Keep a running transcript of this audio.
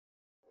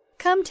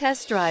Come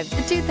test drive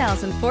the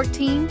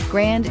 2014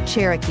 Grand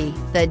Cherokee.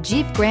 The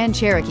Jeep Grand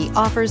Cherokee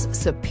offers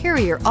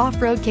superior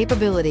off-road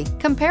capability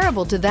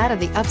comparable to that of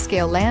the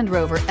upscale Land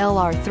Rover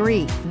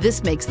LR3.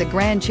 This makes the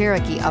Grand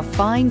Cherokee a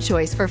fine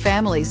choice for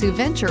families who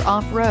venture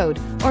off-road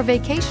or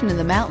vacation in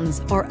the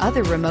mountains or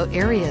other remote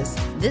areas.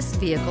 This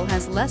vehicle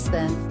has less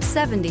than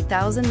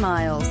 70,000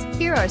 miles.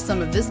 Here are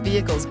some of this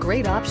vehicle's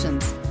great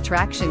options: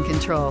 traction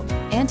control,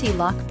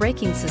 anti-lock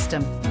braking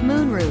system,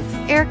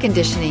 moonroof, air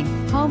conditioning,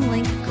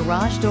 HomeLink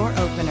garage door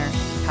opener,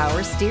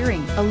 power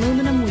steering,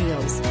 aluminum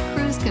wheels,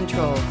 cruise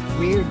control,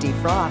 rear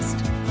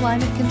defrost,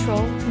 climate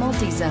control,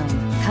 multi-zone.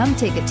 Come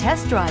take a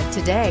test drive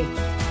today.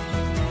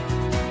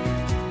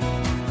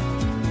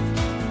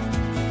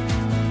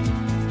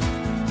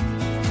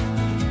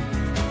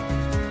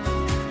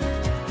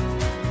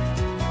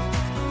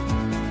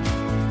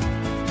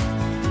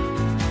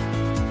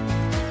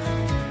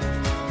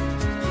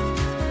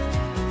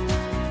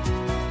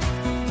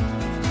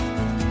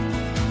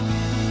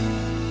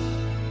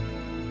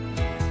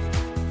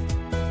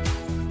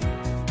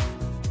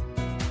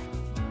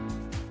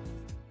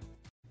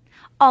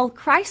 All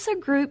Chrysler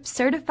Group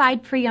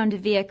certified pre-owned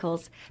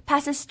vehicles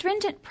pass a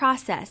stringent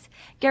process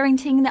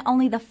guaranteeing that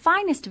only the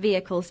finest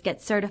vehicles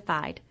get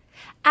certified.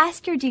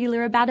 Ask your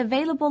dealer about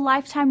available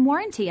lifetime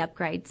warranty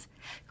upgrades.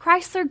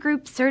 Chrysler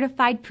Group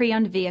certified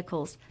pre-owned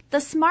vehicles,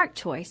 the smart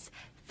choice,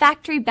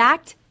 factory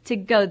backed to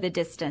go the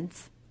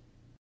distance.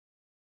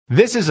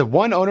 This is a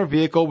one-owner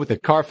vehicle with a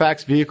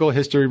Carfax Vehicle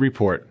History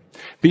Report.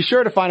 Be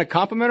sure to find a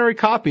complimentary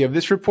copy of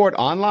this report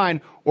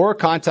online or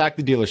contact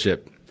the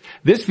dealership.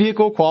 This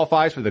vehicle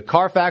qualifies for the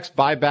Carfax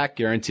Buyback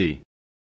Guarantee.